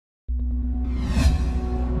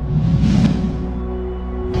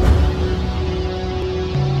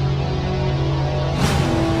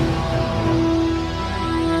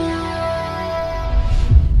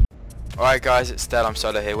Alright guys, it's Del, I'm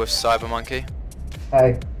Solo here with CyberMonkey.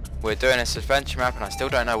 Hey, We're doing this adventure map and I still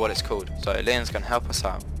don't know what it's called, so Leon's going to help us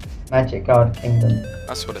out. Magic Guard Kingdom.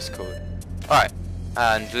 That's what it's called. Alright,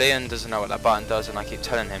 and Leon doesn't know what that button does and I keep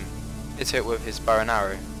telling him, hit it with his bow and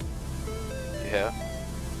arrow. You hear?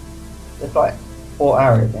 There's like 4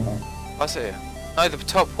 arrows in it. What's it here? No, the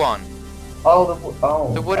top one. Oh,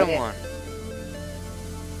 The wooden okay. one.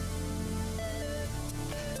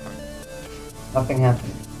 Nothing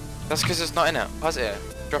happened. That's because it's not in it. What's it here?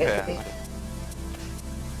 Drop it here.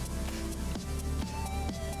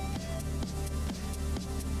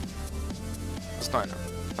 That's not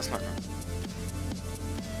enough. That's not enough.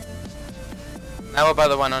 Now what about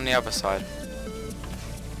the one on the other side?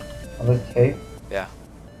 Oh, there's 2. Yeah.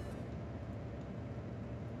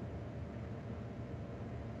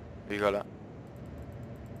 You got it.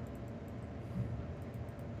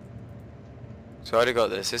 So I already got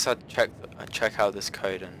this. This I check out this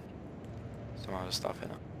code and some other stuff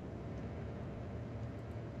in it.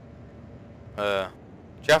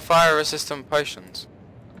 Do you have fire resistant potions?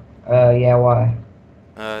 Yeah, why?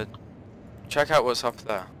 Check out what's up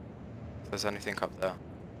there. If there's anything up there.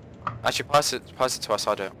 Actually, pass it to us.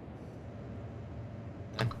 I'll do it.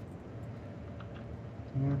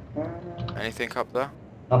 Anything up there?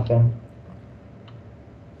 Nothing.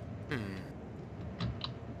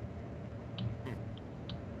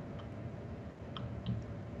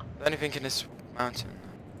 Is there anything in this mountain?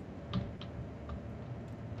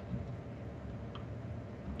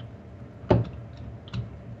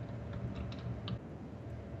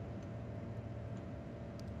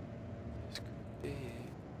 This could be.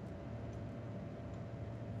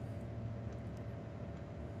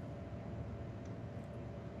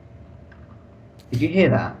 Did you hear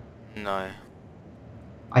that? No.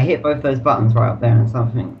 I hit both those buttons right up there and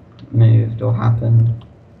something moved or happened.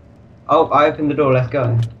 Oh, I opened the door, let's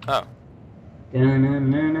go. Oh. Hold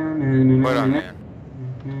on, man.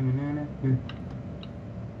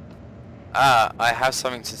 I have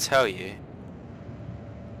something to tell you.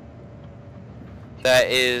 There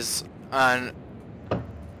is an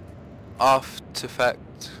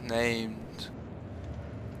artifact named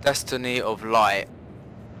Destiny of Light.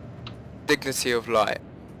 Dignity of Light.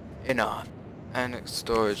 In our annex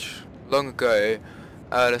storage. Long ago,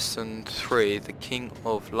 Erlison III, the King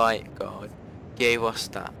of Light Guard, gave us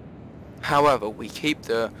that. However, we keep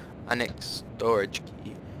the annex storage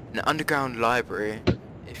key in an underground library.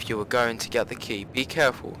 If you were going to get the key, be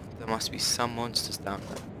careful. There must be some monsters down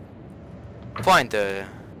there. Find the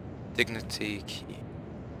dignity key.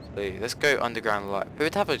 So let's go underground library. Who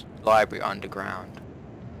would have a library underground?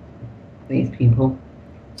 These people.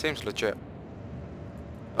 Seems legit.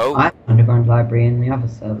 Oh. I have an underground library in the other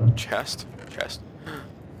server. Chest.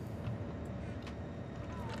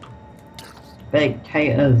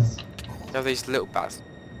 Spectators. You have these little bats.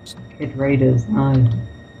 Kid raiders, no.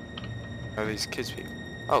 Oh, these kids people.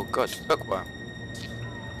 Oh god, bookworm.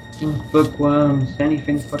 Bookworms,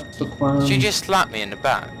 anything but bookworms. Did you just slap me in the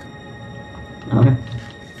back? No. Yeah,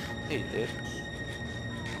 you did.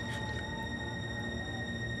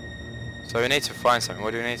 So we need to find something.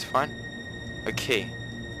 What do we need to find? A key.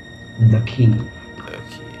 The key. A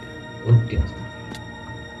key. Okay.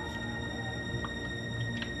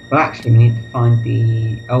 Well, actually, we need to find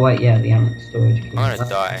the. Oh wait, yeah, the annex storage key. I'm gonna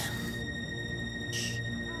die.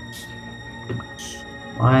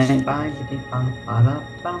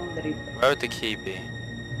 Where would the key be?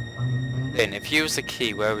 Lynn, if you was the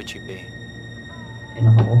key, where would you be? In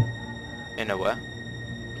a hole. In a where?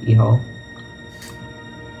 Keyhole.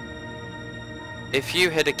 If you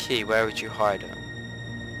hid a key, where would you hide it?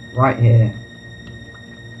 Right here.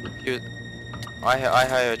 I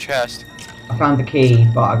hear a chest. I found the key,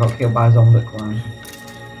 but I got killed by a zombie bookworm.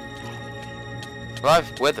 Well,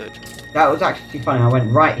 I've withered. That was actually funny. I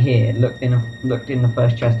went right here, looked in the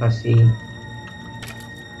first chest I see.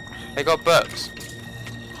 They got books.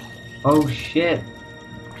 Oh shit!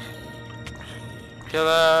 Kill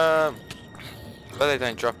them. But they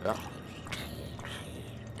don't drop it.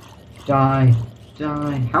 Die.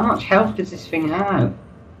 How much health does this thing have?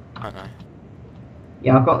 I don't know.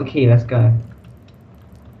 Yeah, I've got the key. Let's go.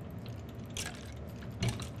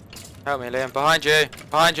 Help me, Liam. Behind you.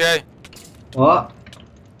 Behind you. What?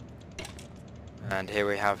 And here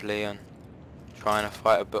we have Leon trying to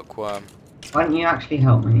fight a bookworm. Why don't you actually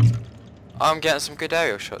help me? I'm getting some good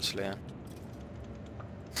aerial shots, Leon.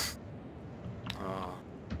 Oh,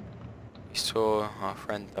 we saw our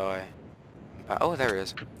friend die. Oh, there he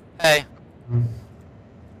is. Hey.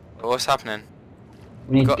 What's happening?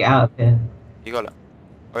 We need to get out of here. You got it.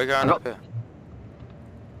 Where are you going up here?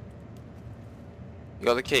 You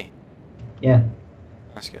got the key? Yeah.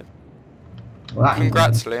 That's good. Well, that ain't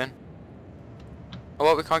Congrats, right. Leon. Oh,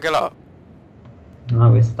 what? We can't get up.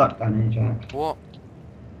 No, we're stuck down here, Jack. What?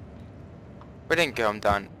 We didn't come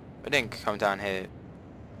down. We didn't come down here.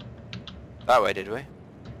 That way, did we?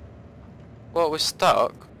 What? We're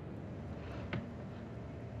stuck.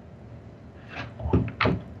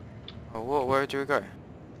 Oh, what? Where do we go?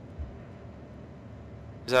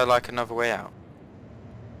 Is there like another way out?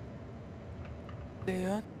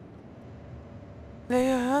 Leon?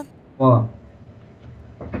 Leon? What?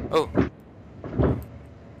 Oh.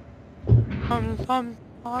 I'm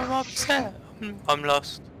upset. I'm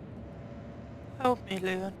lost. Help me,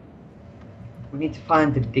 Leon. We need to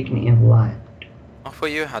find the dignity of life. I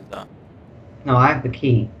thought you had that. No, I have the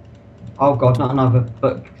key. Oh god, not another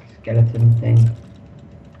book skeleton thing.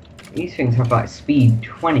 These things have like speed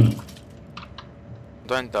 20.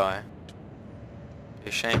 Don't die. It's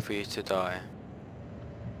a shame for you to die.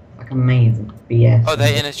 Like a maze of BS. Oh,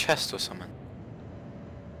 they're in a chest or something.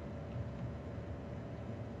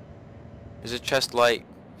 Is the chest like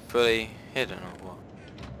fully hidden or what?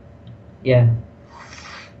 Yeah.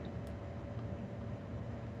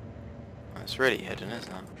 It's really hidden,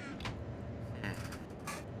 isn't it?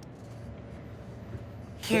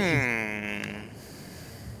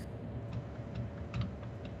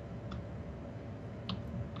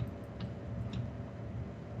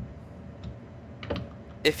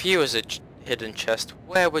 If you was a hidden chest,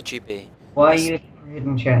 where would you be? Why are you looking for a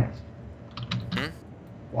hidden chest? Hmm?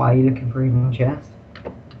 Why are you looking for a hidden chest?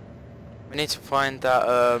 We need to find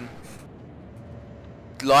that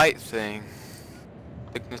light thing.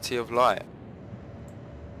 Dignity of light.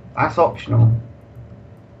 That's optional.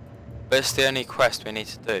 But it's the only quest we need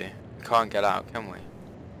to do. We can't get out, can we?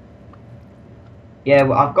 Yeah,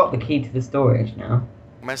 well, I've got the key to the storage now.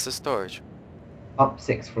 Where's the storage? Up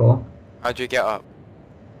 6th floor. How'd you get up?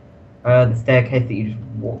 The staircase that you just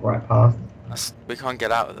walk right past. We can't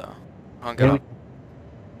get out of there. We can't get Yeah, up.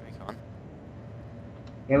 We can't.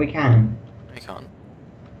 Yeah, we can. We can't.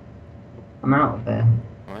 I'm out of there.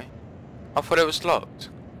 Right? I thought it was locked.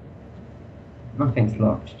 Nothing's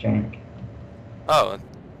locked, Jack. Oh.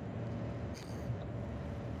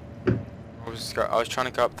 I was trying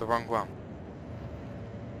to go up the wrong one.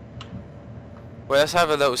 Well, let's have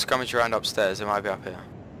a little scrummage around upstairs. It might be up here.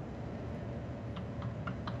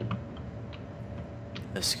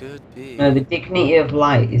 This could be. No, the dignity of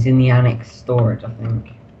light is in the annex storage, I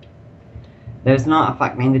think. There's an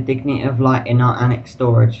artifact named the dignity of light in our annex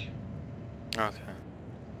storage. Okay.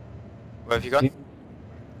 Where have you gone?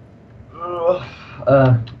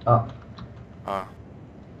 Up. Oh. Up.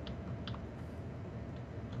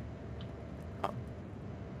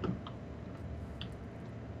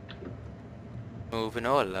 Moving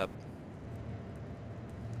all up.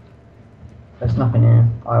 There's nothing here.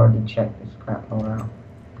 I already checked this crap all out.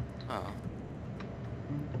 Oh.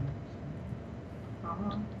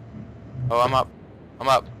 Oh, I'm up. I'm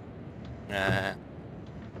up. Nah.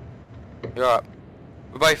 You're up.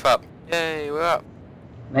 We're both up. Yay, we're up.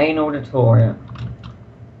 Main auditorium.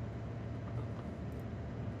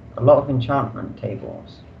 A lot of enchantment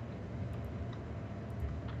tables.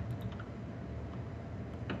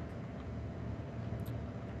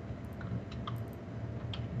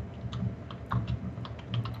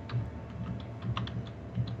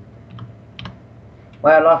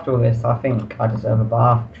 Well, after all this, I think I deserve a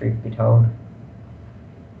bath, truth be told.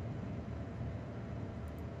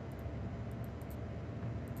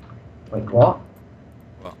 Wait, what?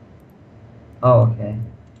 What? Oh, okay.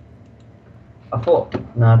 I thought...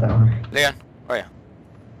 Nah, don't worry. Leon, where are you?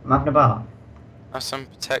 I'm having a bath. Have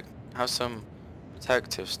some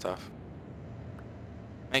protective stuff.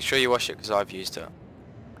 Make sure you wash it because I've used it.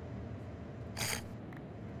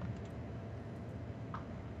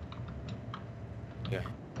 Yeah.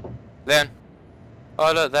 Leon.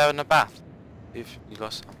 Oh look, they're in the bath. You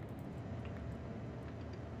lost some.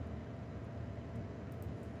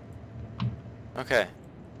 Okay.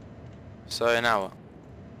 So now what?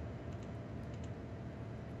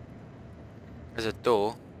 There's a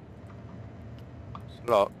door. It's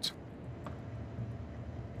locked.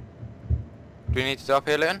 Do we need to go up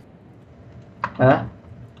here, Leon? Huh?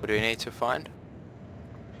 What do we need to find?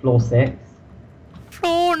 Floor 6.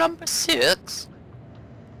 Floor number 6?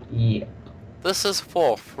 Yeah. This is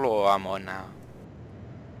 4th floor I'm on now.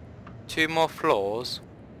 2 more floors.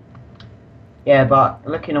 Yeah, but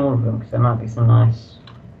look in all of them, because there might be some nice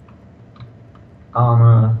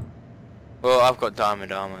armor. Well, I've got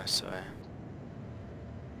diamond armor, so...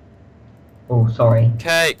 Oh, sorry.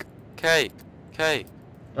 Cake! Cake! Cake!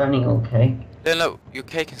 Don't eat all cake. Then look, your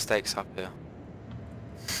cake and steak's up here.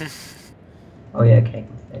 Oh yeah, cake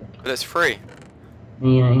and steak. But it's free.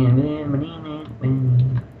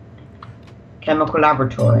 Chemical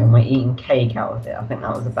laboratory, and we're eating cake out of it. I think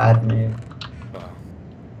that was a bad move. Wow.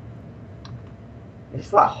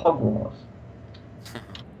 It's like Hogwarts.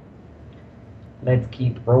 Let's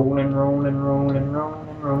keep rolling, rolling, rolling,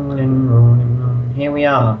 rolling, rolling, rolling, rolling. Here we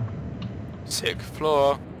are. 6th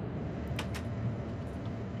floor.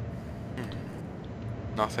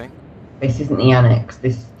 Nothing. This isn't the annex,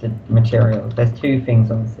 this is the materials. There's 2 things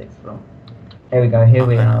on the 6th floor. Here we go, here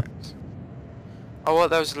we are. Nice. Oh, what?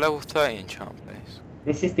 That was a level 30 enchant place.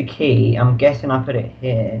 This is the key. I'm guessing I put it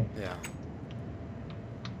here. Yeah.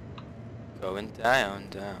 Going down,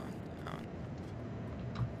 down, down.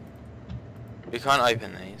 We can't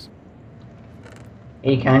open these.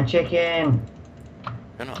 You can chicken.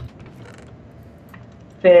 You're not.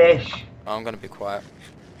 Fish. Oh, I'm gonna be quiet.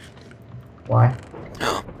 Why?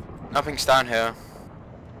 Nothing's down here.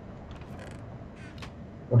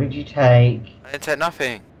 What did you take? I didn't take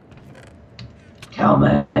nothing. Tell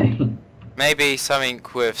me. Maybe something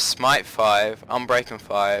with Smite 5, Unbreaking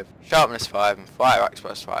 5, Sharpness 5, and Fire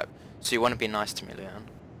Express 5. So you want to be nice to me, Leon.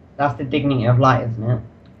 That's the dignity of light, isn't it?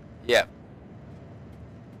 Yep.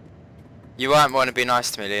 You won't want to be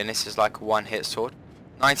nice to me, Leon. This is like a one-hit sword.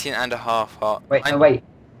 19.5 heart. Wait, no, wait.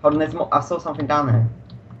 Hold on, there's more. I saw something down there.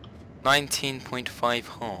 19.5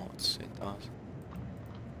 hearts. It does.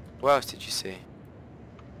 What else did you see?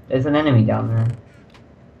 There's an enemy down there.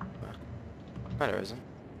 No, there isn't.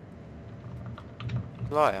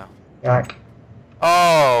 Liar. Jack.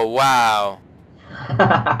 Oh, wow.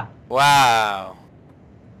 Wow.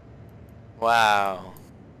 Wow.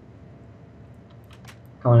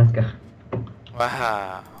 Come on, let's go.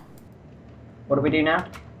 Wow. What do we do now?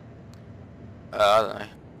 I don't know.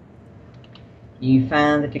 You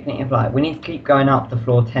found the dignity of light. We need to keep going up to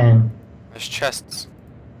floor 10. There's chests.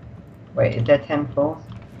 Wait, is there 10 floors?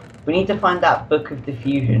 We need to find that Book of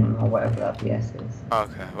Diffusion, or whatever that BS is.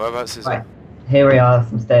 Okay, whereabouts is Right. it? Here we are,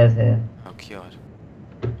 some stairs here. Oh, God.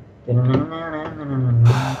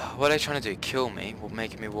 What What are they trying to do? Kill me? Or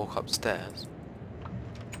making me walk upstairs?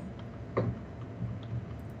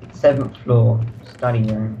 7th floor, study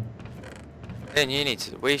room. Then you need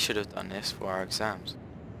to. We should have done this for our exams.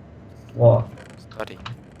 What? Study.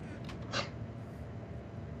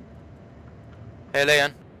 Hey,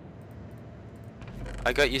 Leon.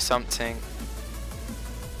 I got you something.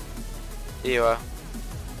 Here you are.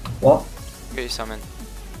 What? Got you something.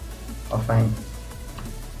 Oh, thanks.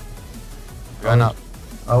 Run up.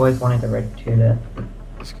 I always wanted a red tulip.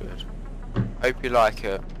 It's good. Hope you like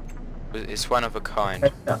it. It's one of a kind.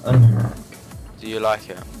 Press the unhack. Do you like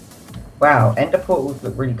it? Wow, ender portals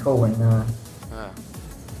look really cool in Yeah.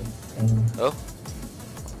 thing. Oh.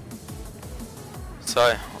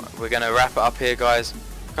 So, we're gonna wrap it up here, guys.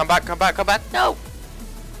 Come back, come back, come back. No!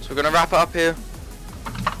 So we're gonna wrap it up here.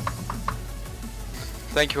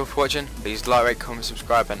 Thank you all for watching. Please like, rate, comment,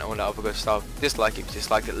 subscribe, and all that other good stuff. Dislike it if you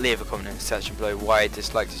disliked it. Leave a comment in the section below why you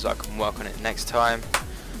disliked it so I can work on it next time.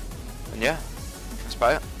 And yeah, that's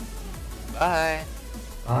about it. Bye.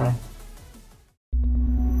 Bye.